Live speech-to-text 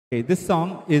Okay, this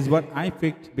song is what I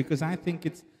picked because I think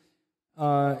it's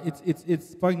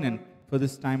poignant for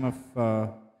this time of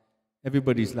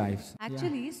everybody's lives.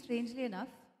 Actually, strangely enough,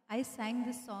 I sang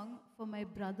this song for my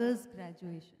brother's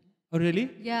graduation. Oh, really?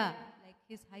 Yeah, like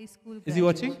his high school graduation. Is he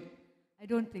watching? I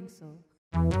don't think so.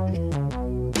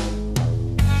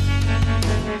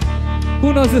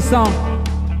 Who knows this song?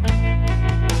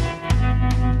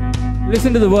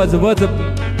 Listen to the words. The words are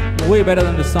way better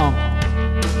than the song.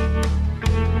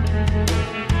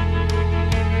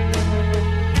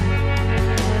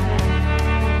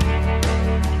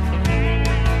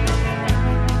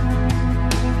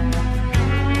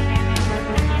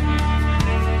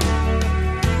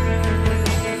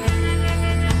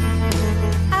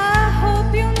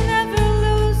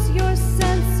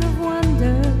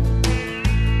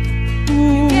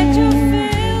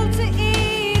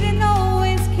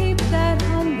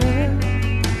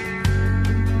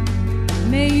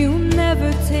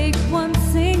 Take one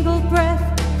single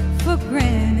breath for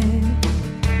granted.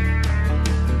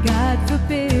 God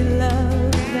forbid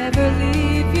love ever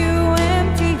leave you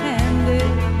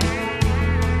empty-handed.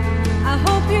 I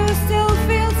hope you still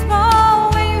feel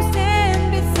small when you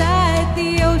stand beside the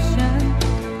ocean.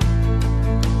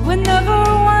 Whenever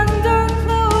one door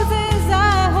closes,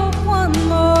 I hope one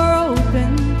more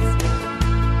opens.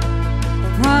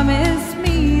 Promise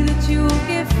me that you'll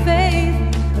give faith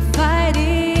a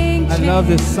fighting chance. I love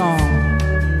this song.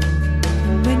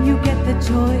 When you get the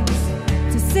choice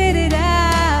to sit it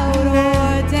out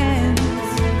or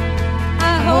dance,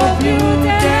 I hope you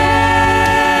dance.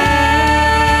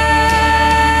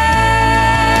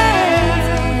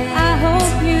 I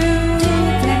hope you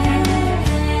dance.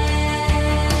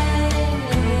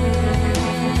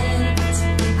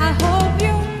 I hope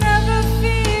you never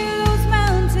feel those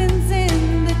mountains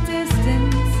in the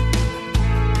distance.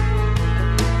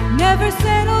 Never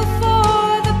settle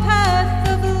for the path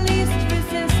of least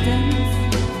resistance.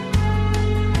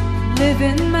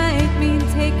 Living might mean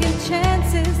taking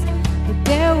chances, but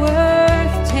they're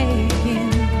worth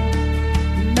taking.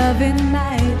 Loving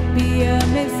might be a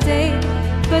mistake,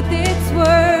 but it's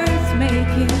worth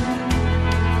making.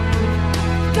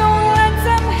 Don't let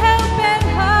some helping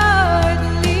heart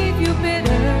leave you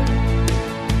bitter.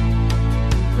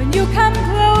 When you come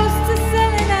close to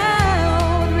selling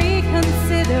out,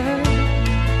 reconsider.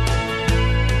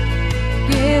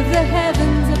 Give the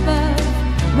heavens above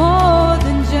more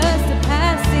than just a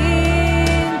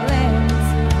passing glance.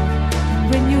 And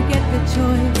when you get the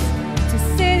choice to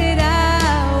sit it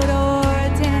out or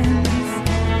dance,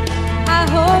 I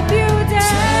hope you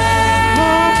dance. I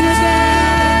hope you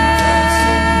dance.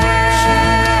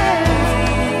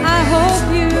 I hope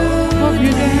you dance.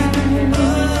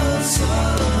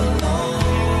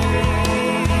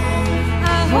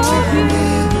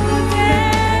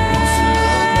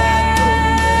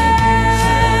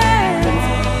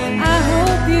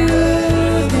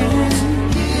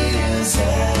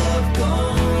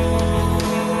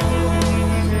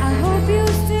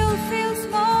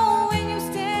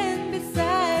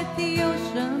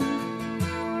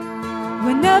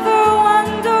 Whenever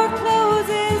one door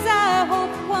closes, I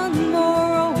hope one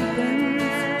more opens.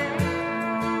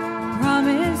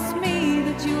 Promise me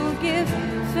that you'll give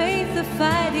faith a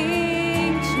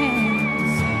fighting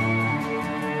chance.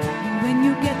 And when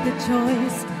you get the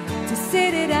choice to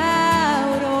sit it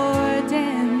out or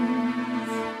dance,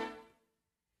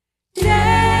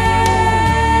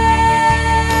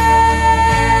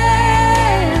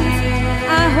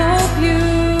 I hope you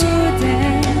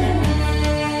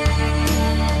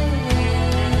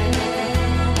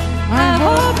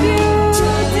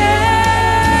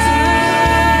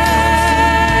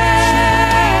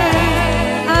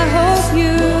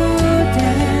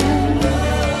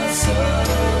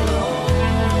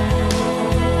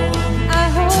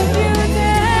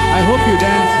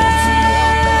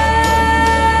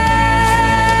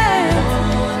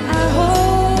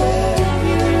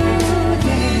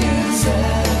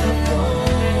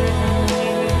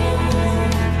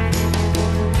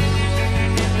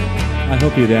I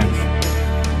hope you dance.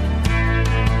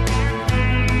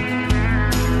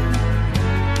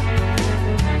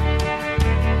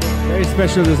 Very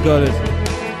special this girl is.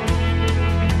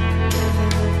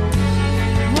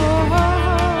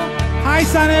 Hi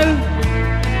Sanil.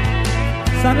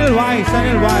 Sanil, why?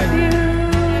 Sanil, why?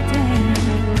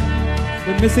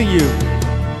 Been missing you.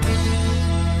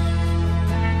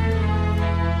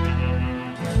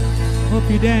 Hope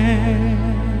you dance.